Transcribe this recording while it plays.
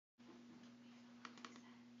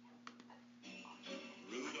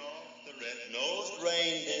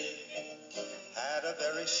reindeer had a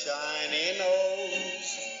very shiny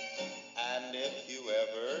nose, and if you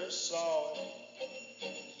ever saw it,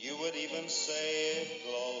 you would even say it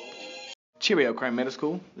glowed. Cheerio, Crane Middle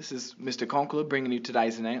School. This is Mr. Conkler bringing you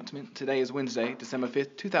today's announcement. Today is Wednesday, December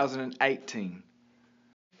 5th, 2018.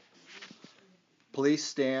 Please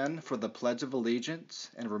stand for the Pledge of Allegiance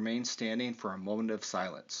and remain standing for a moment of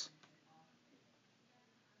silence.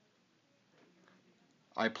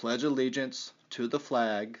 I pledge allegiance to the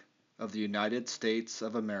flag of the United States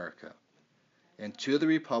of America and to the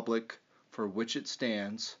republic for which it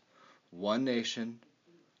stands, one nation,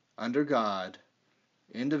 under God,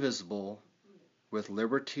 indivisible, with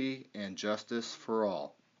liberty and justice for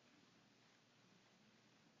all.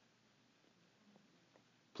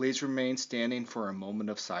 Please remain standing for a moment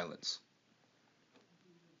of silence.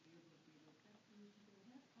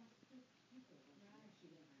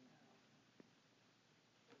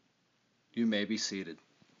 You may be seated.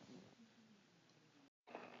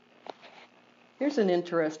 Here's an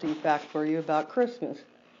interesting fact for you about Christmas.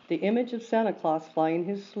 The image of Santa Claus flying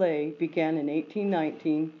his sleigh began in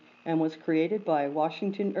 1819 and was created by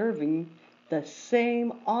Washington Irving, the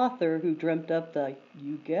same author who dreamt up the,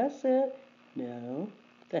 you guess it? No,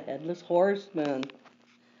 the Headless Horseman.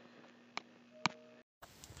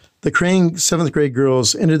 The Crane 7th grade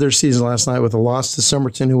girls ended their season last night with a loss to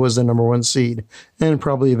Somerton, who was the number 1 seed and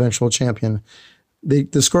probably eventual champion.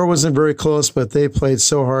 The score wasn't very close, but they played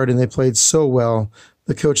so hard and they played so well.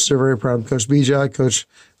 The coaches are very proud of Coach Bijak, Coach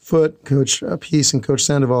Foote, Coach Peace, and Coach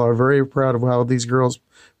Sandoval are very proud of how these girls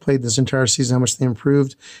played this entire season, how much they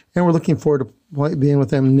improved, and we're looking forward to being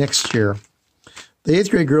with them next year. The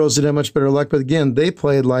 8th grade girls didn't have much better luck, but again, they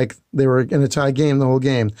played like they were in a tie game the whole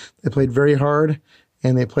game. They played very hard,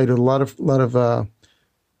 and they played with a lot of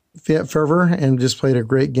fervor and just played a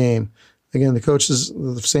great game. Again, the coaches,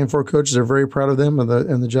 the same 4 coaches, are very proud of them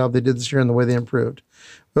and the job they did this year and the way they improved.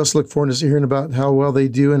 We also look forward to hearing about how well they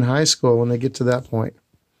do in high school when they get to that point.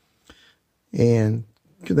 And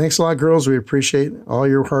thanks a lot, girls. We appreciate all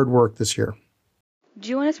your hard work this year. Do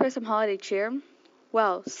you want to spread some holiday cheer?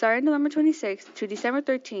 Well, starting November 26th to December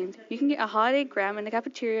 13th, you can get a holiday gram in the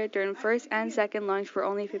cafeteria during first and second lunch for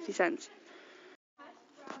only 50 cents.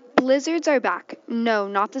 Blizzards are back. No,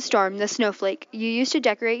 not the storm, the snowflake. You used to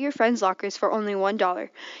decorate your friends' lockers for only $1.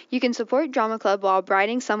 You can support Drama Club while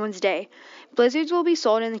brightening someone's day. Blizzards will be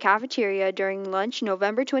sold in the cafeteria during lunch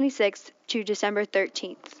November 26th to December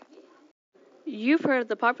 13th. You've heard of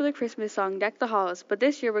the popular Christmas song Deck the Halls, but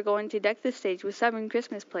this year we're going to deck the stage with 7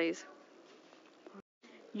 Christmas plays.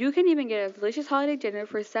 You can even get a delicious holiday dinner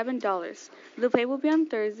for $7. The play will be on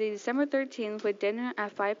Thursday, December 13th, with dinner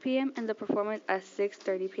at 5 p.m. and the performance at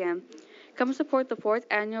 6:30 p.m. Come support the 4th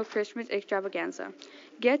annual Christmas extravaganza.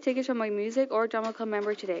 Get tickets from a music or drama club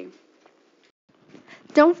member today.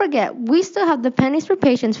 Don't forget, we still have the Pennies for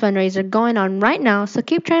Patients fundraiser going on right now, so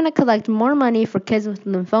keep trying to collect more money for kids with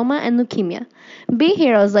lymphoma and leukemia. Be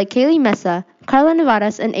heroes like Kaylee Mesa, Carla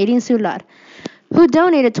Nevadas, and Aiden Sular, who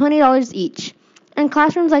donated $20 each, and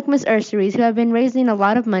classrooms like Miss Urseries, who have been raising a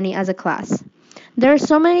lot of money as a class. There are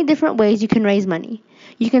so many different ways you can raise money.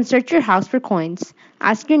 You can search your house for coins,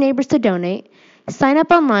 ask your neighbors to donate, sign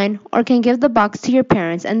up online, or can give the box to your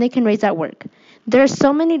parents and they can raise at work. There are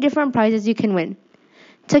so many different prizes you can win.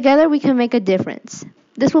 Together we can make a difference.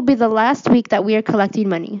 This will be the last week that we are collecting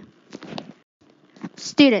money.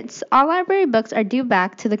 Students, all library books are due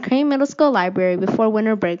back to the Crane Middle School Library before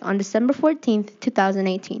winter break on December 14th,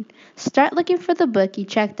 2018. Start looking for the book you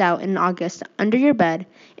checked out in August under your bed,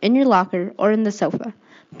 in your locker, or in the sofa.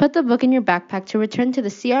 Put the book in your backpack to return to the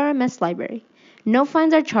CRMS library. No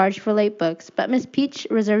fines are charged for late books, but Miss Peach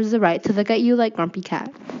reserves the right to look at you like Grumpy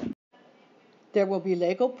Cat. There will be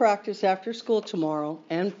Lego practice after school tomorrow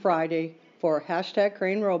and Friday for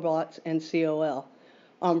 #CraneRobots and COL.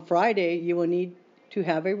 On Friday, you will need to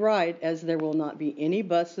have a ride as there will not be any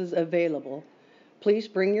buses available. Please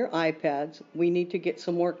bring your iPads. We need to get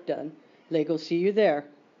some work done. Lego, see you there.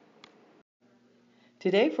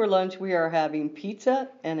 Today for lunch we are having pizza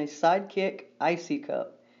and a Sidekick icy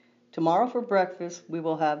cup. Tomorrow for breakfast we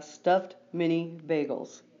will have stuffed mini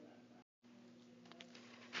bagels.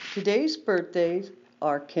 Today's birthdays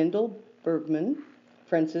are Kendall Bergman,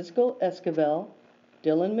 Francisco Esquivel,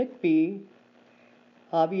 Dylan McBee,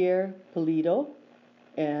 Javier Polito,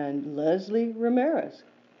 and Leslie Ramirez.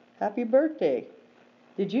 Happy birthday!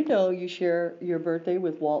 Did you know you share your birthday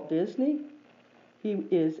with Walt Disney? He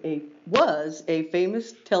was a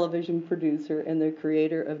famous television producer and the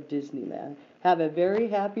creator of Disneyland. Have a very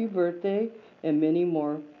happy birthday and many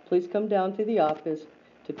more. Please come down to the office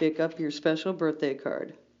to pick up your special birthday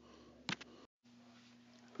card.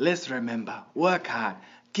 Let's remember, work hard,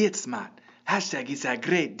 get smart. Hashtag it's a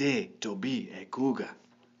great day to be a cougar.